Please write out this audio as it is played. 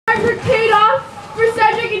work paid off for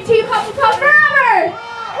Cedric and Team Hufflepuff forever!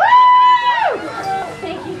 Woo!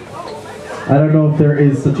 Thank you. I don't know if there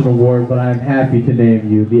is such an award, but I'm happy to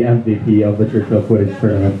name you the MVP of the Churchill Quidditch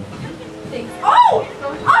tournament. Thanks. Oh!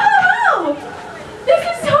 Oh! This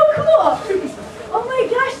is so cool! Oh my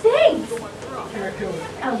gosh, thanks!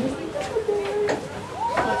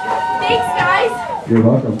 Thanks, guys! You're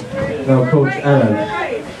welcome. Now, Coach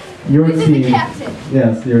Ed, your This team. is the captain.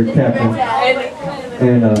 Yes, you're captain.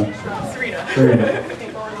 And Serena.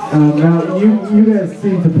 Now, you guys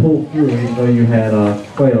seem to pull through, even though you had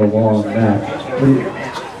quite a long match.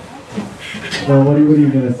 What are you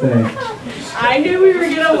going to say? I knew we were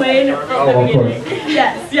going to win from the beginning. Course.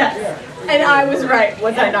 Yes. And I was right,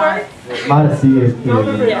 was I not? Modesty is key.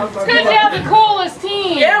 Yeah. It's because you have the coolest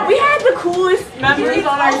team. Yeah, we had the coolest members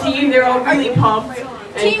on our team. They're all really pumped.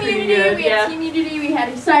 Team unity, we had team unity, we had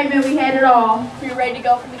excitement, we had it all. We were ready to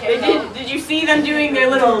go from the get-go. Did you see them doing their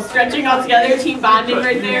little stretching all together, team bonding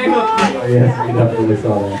right there? Oh, yes, we definitely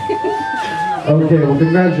saw that. Okay, well,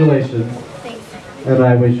 congratulations. Thanks. And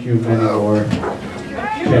I wish you many more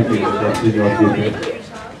championships in your future.